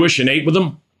wasn't Jewish and ate with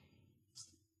them?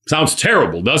 Sounds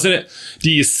terrible, doesn't it? Do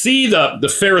you see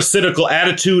the pharisaical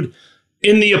attitude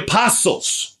in the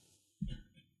apostles?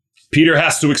 Peter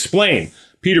has to explain.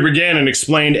 Peter began and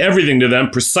explained everything to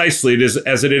them precisely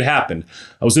as it had happened.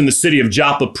 I was in the city of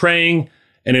Joppa praying,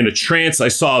 and in a trance I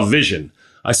saw a vision.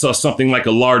 I saw something like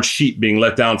a large sheet being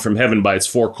let down from heaven by its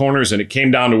four corners, and it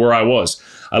came down to where I was.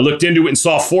 I looked into it and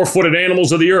saw four-footed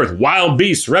animals of the earth, wild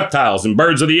beasts, reptiles, and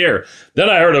birds of the air. Then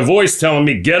I heard a voice telling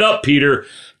me, get up, Peter,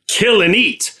 kill and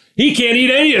eat. He can't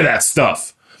eat any of that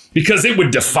stuff because it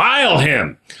would defile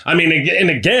him. I mean, and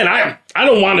again, I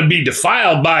don't want to be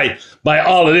defiled by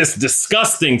all of this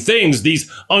disgusting things,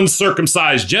 these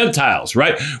uncircumcised Gentiles,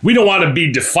 right? We don't want to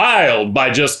be defiled by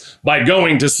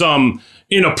going to some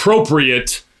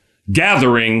inappropriate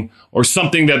gathering or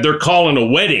something that they're calling a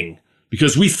wedding.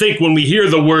 Because we think when we hear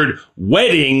the word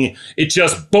wedding, it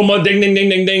just boom, ding, ding, ding,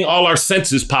 ding, ding, all our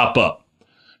senses pop up.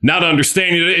 Not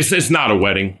understanding it's not a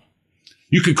wedding.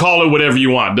 You could call it whatever you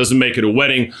want. It doesn't make it a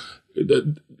wedding.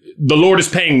 The Lord is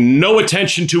paying no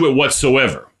attention to it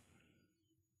whatsoever.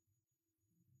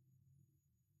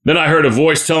 Then I heard a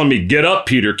voice telling me, get up,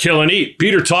 Peter, kill and eat.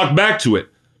 Peter talked back to it.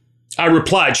 I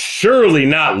replied, surely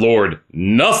not, Lord.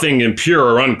 Nothing impure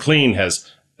or unclean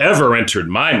has ever entered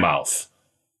my mouth.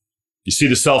 You see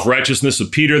the self-righteousness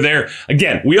of Peter there?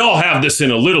 Again, we all have this in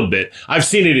a little bit. I've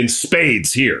seen it in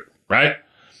spades here, right?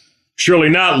 Surely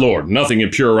not, Lord. Nothing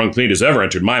impure or unclean has ever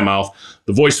entered my mouth.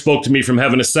 The voice spoke to me from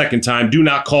heaven a second time. Do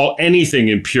not call anything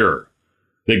impure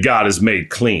that God has made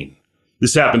clean.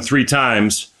 This happened 3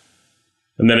 times,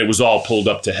 and then it was all pulled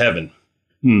up to heaven.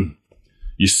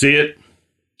 You see it?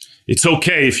 It's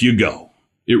okay if you go.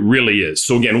 It really is.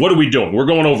 So again, what are we doing? We're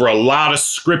going over a lot of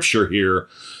scripture here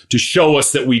to show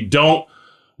us that we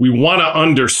want to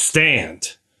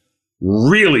understand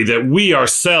really that we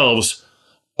ourselves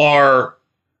are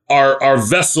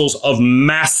vessels of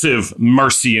massive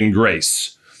mercy and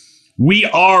grace. We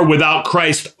are without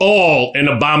Christ all an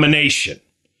abomination.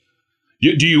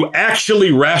 Do you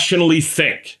actually rationally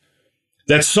think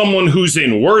that someone who's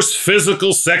in worse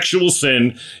physical sexual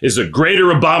sin is a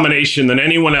greater abomination than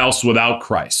anyone else without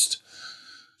Christ?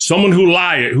 Someone who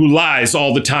lies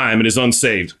all the time and is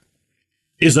unsaved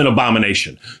is an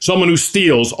abomination. Someone who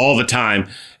steals all the time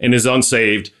and is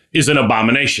unsaved is an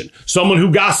abomination. Someone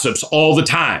who gossips all the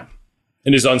time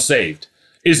and is unsaved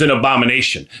is an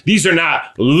abomination. These are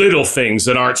not little things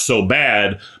that aren't so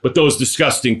bad, but those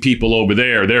disgusting people over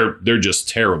there, they're just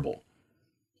terrible.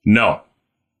 No.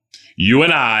 You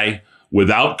and I,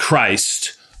 without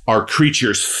Christ, are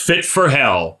creatures fit for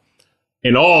hell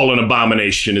and all an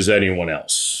abomination as anyone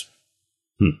else.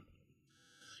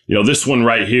 You know, this one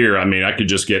right here, I mean, I could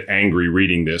just get angry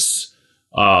reading this.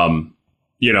 And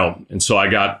so I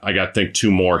got think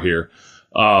 2 more here.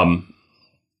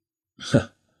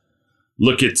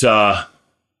 Look at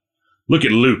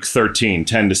Luke 13,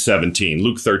 10 to 17.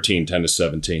 Luke 13, 10 to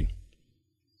 17.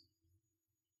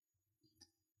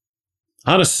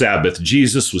 On a Sabbath,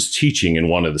 Jesus was teaching in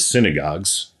one of the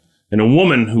synagogues, and a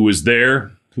woman who was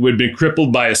there, who had been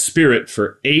crippled by a spirit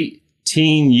for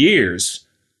 18 years,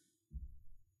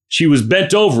 she was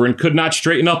bent over and could not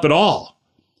straighten up at all.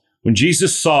 When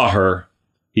Jesus saw her,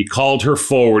 he called her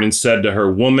forward and said to her,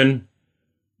 "Woman,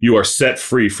 you are set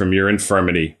free from your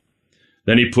infirmity."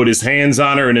 Then he put his hands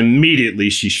on her, and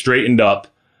immediately she straightened up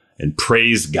and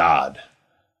praised God.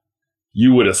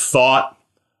 You would have thought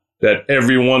that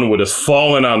everyone would have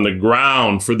fallen on the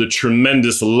ground for the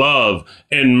tremendous love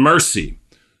and mercy.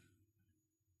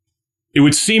 It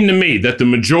would seem to me that the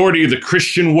majority of the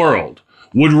Christian world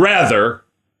would rather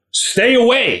Stay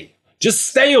away. Just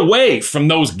stay away from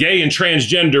those gay and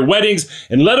transgender weddings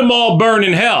and let them all burn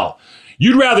in hell.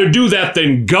 You'd rather do that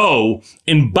than go,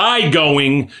 and by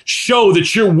going, show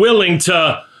that you're willing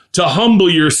to humble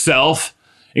yourself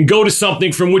and go to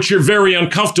something from which you're very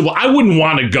uncomfortable. I wouldn't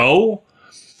want to go.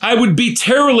 I would be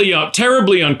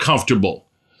terribly uncomfortable.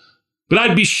 But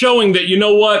I'd be showing that, you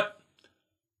know what?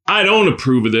 I don't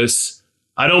approve of this.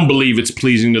 I don't believe it's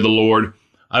pleasing to the Lord.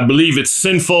 I believe it's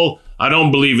sinful. I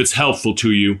don't believe it's helpful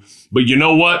to you. But you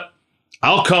know what?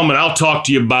 I'll come and I'll talk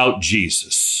to you about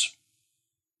Jesus.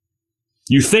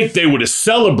 You think they would have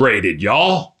celebrated,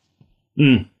 y'all?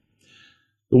 The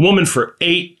woman for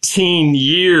 18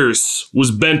 years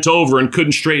was bent over and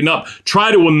couldn't straighten up.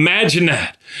 Try to imagine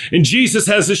that. And Jesus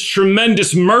has this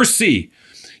tremendous mercy.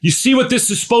 You see what this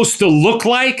is supposed to look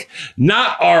like?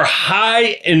 Not our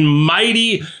high and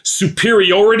mighty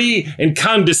superiority and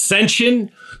condescension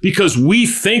because we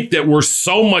think that we're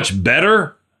so much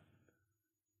better.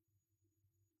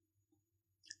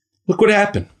 Look what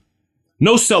happened.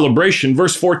 No celebration.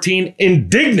 Verse 14,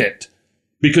 indignant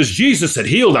because Jesus had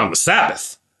healed on the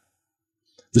Sabbath.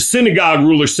 The synagogue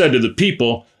ruler said to the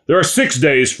people, there are 6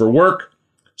 days for work,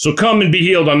 so come and be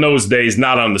healed on those days,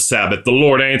 not on the Sabbath. The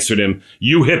Lord answered him,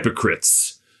 you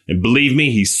hypocrites. And believe me,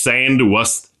 he's saying to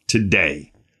us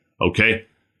today, okay?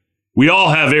 We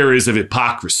all have areas of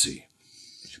hypocrisy,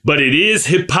 but it is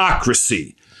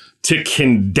hypocrisy to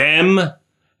condemn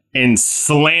and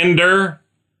slander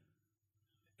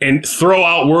and throw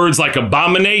out words like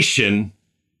abomination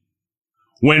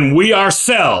when we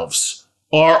ourselves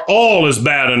are all as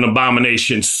bad an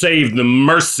abomination, save the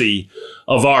mercy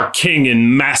of our King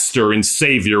and Master and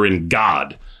Savior and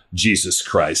God, Jesus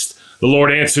Christ. The Lord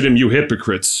answered him, you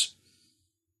hypocrites.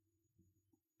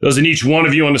 Doesn't each one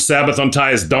of you on the Sabbath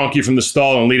untie his donkey from the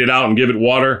stall and lead it out and give it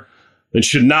water? Then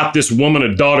should not this woman,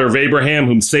 a daughter of Abraham,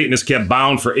 whom Satan has kept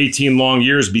bound for 18 long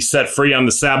years, be set free on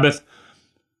the Sabbath?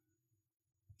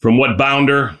 From what bound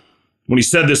her? When he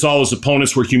said this, all his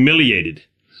opponents were humiliated.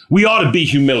 We ought to be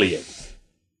humiliated.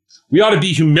 We ought to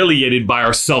be humiliated by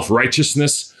our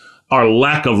self-righteousness, our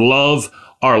lack of love,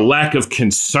 our lack of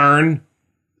concern,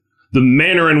 the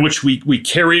manner in which we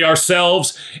carry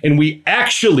ourselves, and we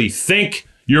actually think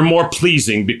you're more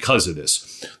pleasing because of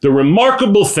this. The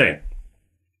remarkable thing,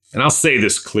 and I'll say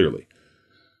this clearly,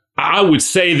 I would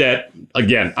say that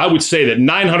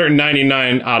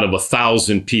 999 out of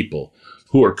 1,000 people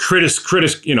who are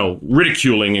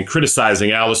ridiculing and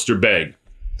criticizing Alistair Begg,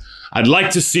 I'd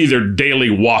like to see their daily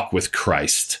walk with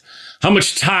Christ. How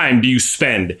much time do you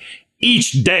spend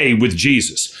each day with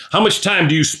Jesus? How much time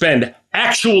do you spend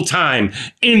actual time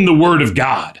in the Word of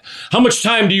God? How much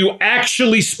time do you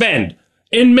actually spend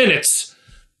in minutes,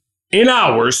 in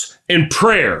hours, in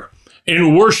prayer,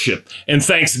 in worship, in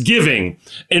thanksgiving,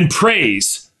 in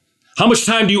praise? How much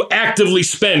time do you actively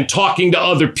spend talking to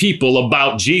other people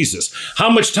about Jesus? How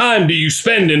much time do you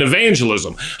spend in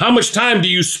evangelism? How much time do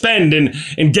you spend in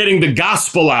getting the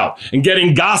gospel out and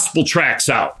getting gospel tracts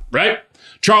out, right?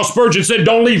 Charles Spurgeon said,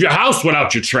 don't leave your house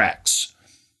without your tracts.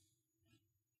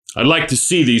 I'd like to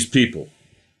see these people.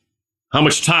 How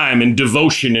much time and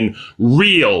devotion and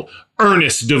real,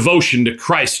 earnest devotion to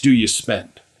Christ do you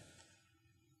spend?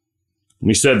 When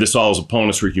he said this, all his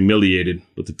opponents were humiliated,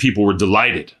 but the people were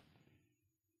delighted.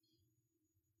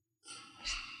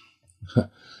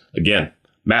 Again,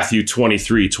 Matthew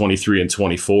 23, 23 and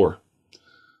 24.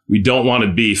 We don't want to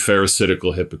be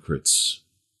pharisaical hypocrites.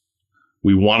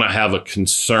 We want to have a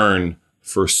concern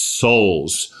for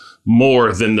souls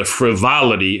more than the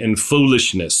frivolity and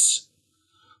foolishness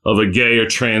of a gay or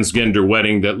transgender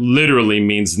wedding that literally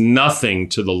means nothing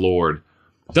to the Lord.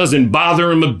 It doesn't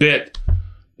bother him a bit.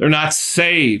 They're not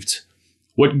saved.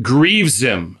 What grieves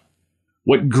him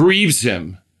is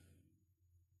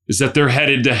that they're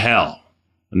headed to hell.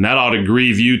 And that ought to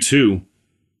grieve you too.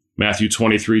 Matthew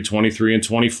 23, 23 and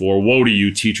 24. Woe to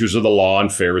you, teachers of the law and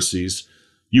Pharisees,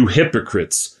 you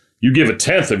hypocrites. You give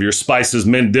 1/10 of your spices,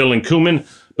 mint, dill, and cumin,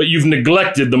 but you've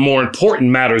neglected the more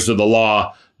important matters of the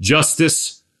law,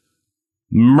 justice,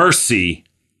 mercy,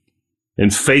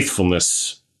 and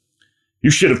faithfulness.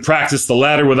 You should have practiced the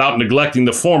latter without neglecting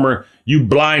the former. You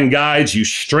blind guides, you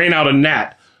strain out a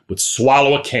gnat, but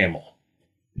swallow a camel.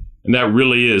 And that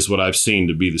really is what I've seen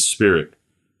to be the Spirit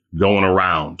going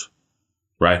around,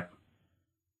 right?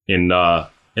 In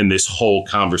this whole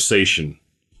conversation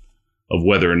of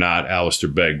whether or not Alistair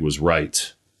Begg was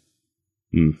right.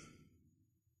 You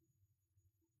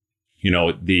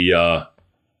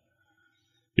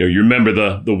remember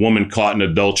the woman caught in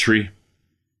adultery,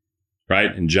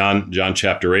 right? In John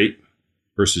chapter 8,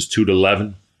 verses 2 to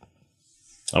 11.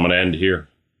 I'm going to end here.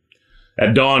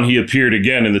 At dawn, he appeared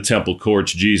again in the temple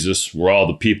courts, Jesus, where all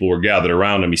the people were gathered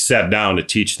around him. He sat down to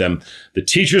teach them. The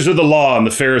teachers of the law and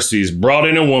the Pharisees brought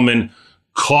in a woman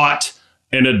caught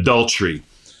in adultery.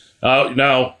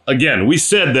 Now, again, we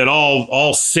said that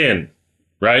all sin,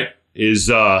 right, is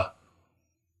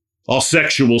all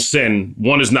sexual sin.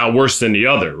 One is not worse than the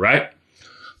other, right?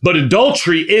 But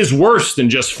adultery is worse than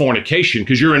just fornication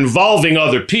because you're involving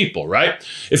other people, right?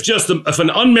 If an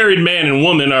unmarried man and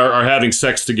woman are having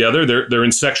sex together, they're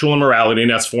in sexual immorality, and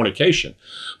that's fornication.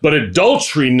 But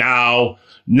adultery now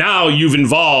you've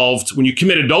involved, when you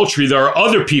commit adultery, there are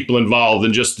other people involved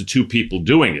than just the two people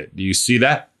doing it. Do you see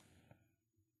that?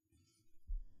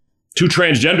 Two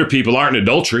transgender people aren't in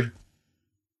adultery.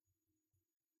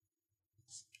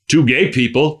 Two gay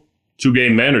people, two gay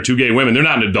men or two gay women, they're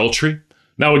not in adultery.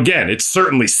 Now, again, it's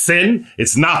certainly sin.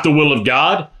 It's not the will of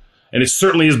God. And it's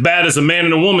certainly as bad as a man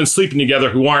and a woman sleeping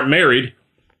together who aren't married.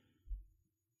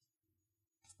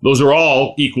 Those are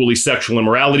all equally sexual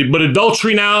immorality. But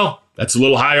adultery now, that's a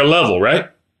little higher level,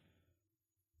 right?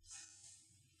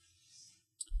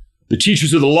 The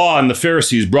teachers of the law and the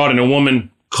Pharisees brought in a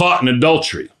woman caught in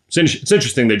adultery. It's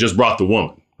interesting they just brought the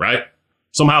woman, right?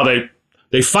 Somehow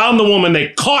they found the woman, they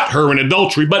caught her in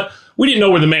adultery, but we didn't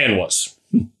know where the man was.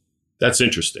 That's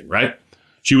interesting, right?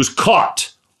 She was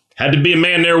caught. Had to be a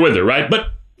man there with her, right?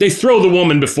 But they throw the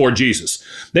woman before Jesus.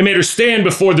 They made her stand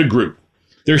before the group.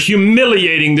 They're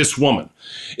humiliating this woman.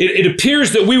 It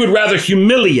appears that we would rather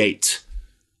humiliate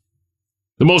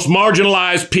the most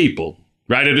marginalized people,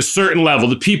 right, at a certain level.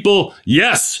 The people,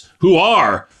 yes, who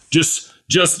are just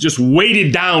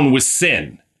weighted down with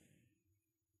sin.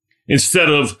 Instead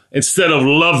of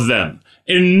love them.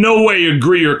 In no way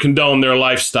agree or condone their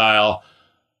lifestyle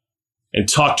and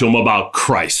talk to them about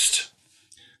Christ.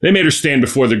 They made her stand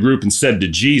before the group and said to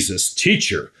Jesus,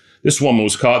 "Teacher, this woman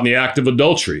was caught in the act of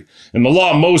adultery. And the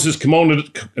law Moses commanded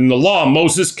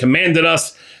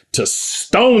us to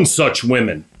stone such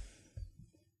women.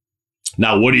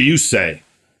 Now, what do you say?"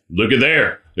 Look at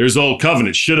there. There's the old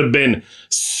covenant. Should have been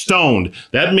stoned.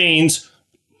 That means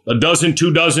a dozen,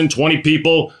 2 dozen, 20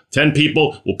 people, 10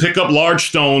 people will pick up large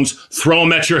stones, throw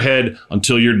them at your head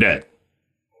until you're dead.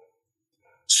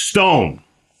 Stone.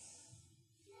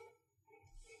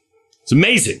 It's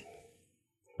amazing,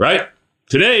 right?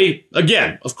 Today,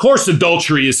 again, of course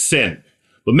adultery is sin.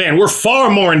 But man, we're far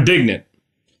more indignant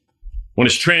when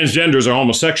it's transgenders or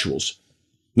homosexuals.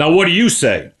 Now, what do you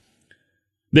say?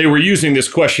 They were using this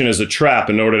question as a trap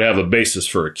in order to have a basis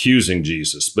for accusing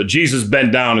Jesus. But Jesus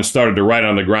bent down and started to write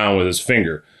on the ground with his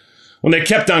finger. When they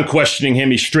kept on questioning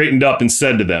him, he straightened up and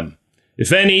said to them,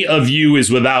 "If any of you is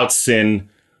without sin,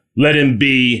 let him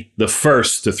be the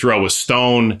first to throw a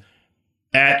stone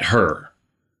at her."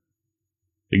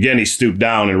 Again, he stooped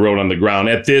down and wrote on the ground.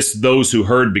 At this, those who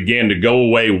heard began to go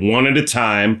away one at a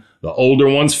time, the older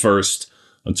ones first,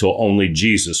 until only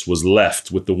Jesus was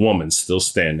left with the woman still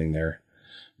standing there.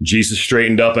 Jesus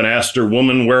straightened up and asked her,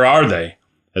 "Woman, where are they?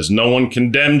 Has no one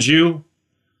condemned you?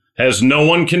 Has no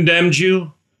one condemned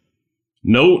you?"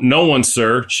 No one,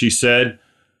 sir," she said.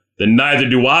 "Then neither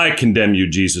do I condemn you,"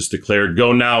 Jesus declared.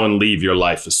 "Go now and leave your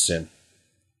life of sin."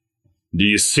 Do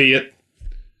you see it?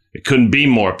 It couldn't be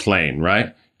more plain,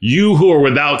 right? You who are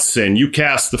without sin, you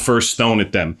cast the first stone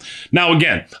at them. Now,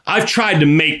 again, I've tried to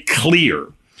make clear,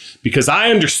 because I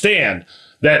understand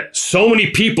that so many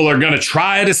people are going to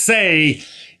try to say,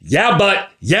 yeah,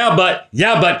 but,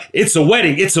 it's a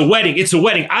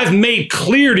wedding. I've made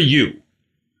clear to you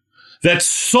that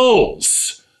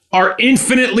souls are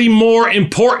infinitely more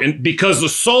important because the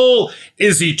soul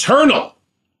is eternal.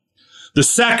 The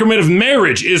sacrament of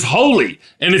marriage is holy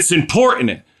and it's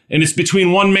important and it's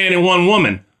between one man and one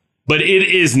woman, but it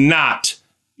is not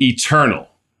eternal.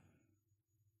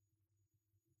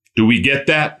 Do we get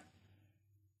that?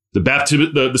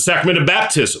 The sacrament of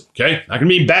baptism, okay? Not going to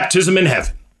mean baptism in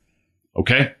heaven,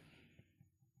 okay?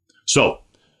 So,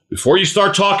 before you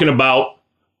start talking about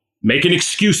making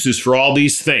excuses for all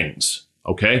these things,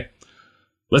 okay?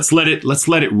 Let's let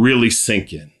it really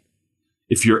sink in.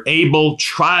 If you're able,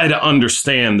 try to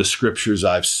understand the scriptures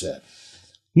I've said.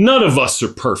 None of us are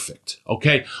perfect,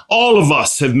 okay? All of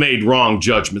us have made wrong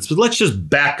judgments, but let's just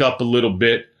back up a little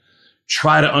bit.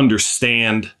 Try to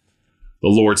understand the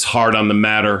Lord's heart on the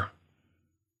matter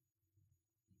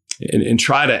and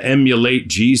try to emulate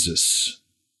Jesus.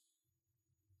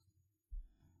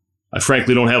 I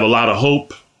frankly don't have a lot of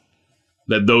hope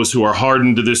that those who are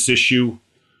hardened to this issue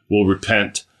will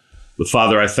repent. But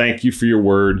Father, I thank you for your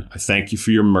word. I thank you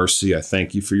for your mercy. I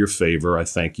thank you for your favor. I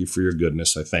thank you for your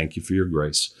goodness. I thank you for your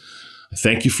grace. I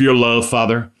thank you for your love,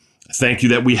 Father. I thank you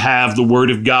that we have the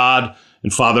word of God.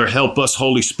 And Father, help us,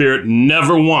 Holy Spirit,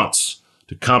 never once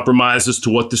to compromise us to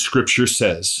what the Scripture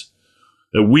says.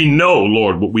 That we know,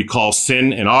 Lord, what we call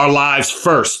sin in our lives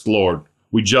first, Lord.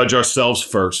 We judge ourselves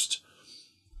first.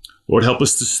 Lord, help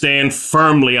us to stand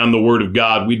firmly on the Word of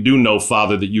God. We do know,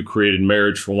 Father, that you created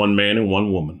marriage for one man and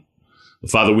one woman.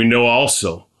 But Father, we know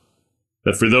also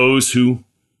that for those who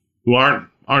aren't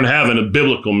having a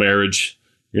biblical marriage,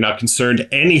 you're not concerned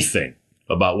anything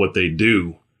about what they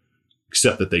do,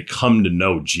 except that they come to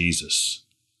know Jesus.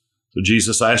 So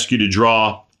Jesus, I ask you to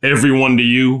draw everyone to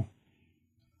you.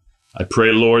 I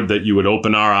pray, Lord, that you would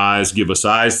open our eyes, give us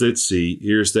eyes that see,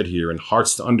 ears that hear, and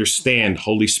hearts to understand,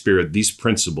 Holy Spirit, these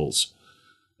principles,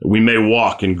 that we may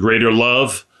walk in greater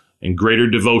love and greater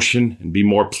devotion and be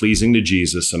more pleasing to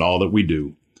Jesus in all that we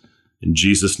do. In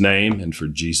Jesus' name and for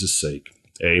Jesus' sake,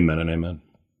 amen and amen.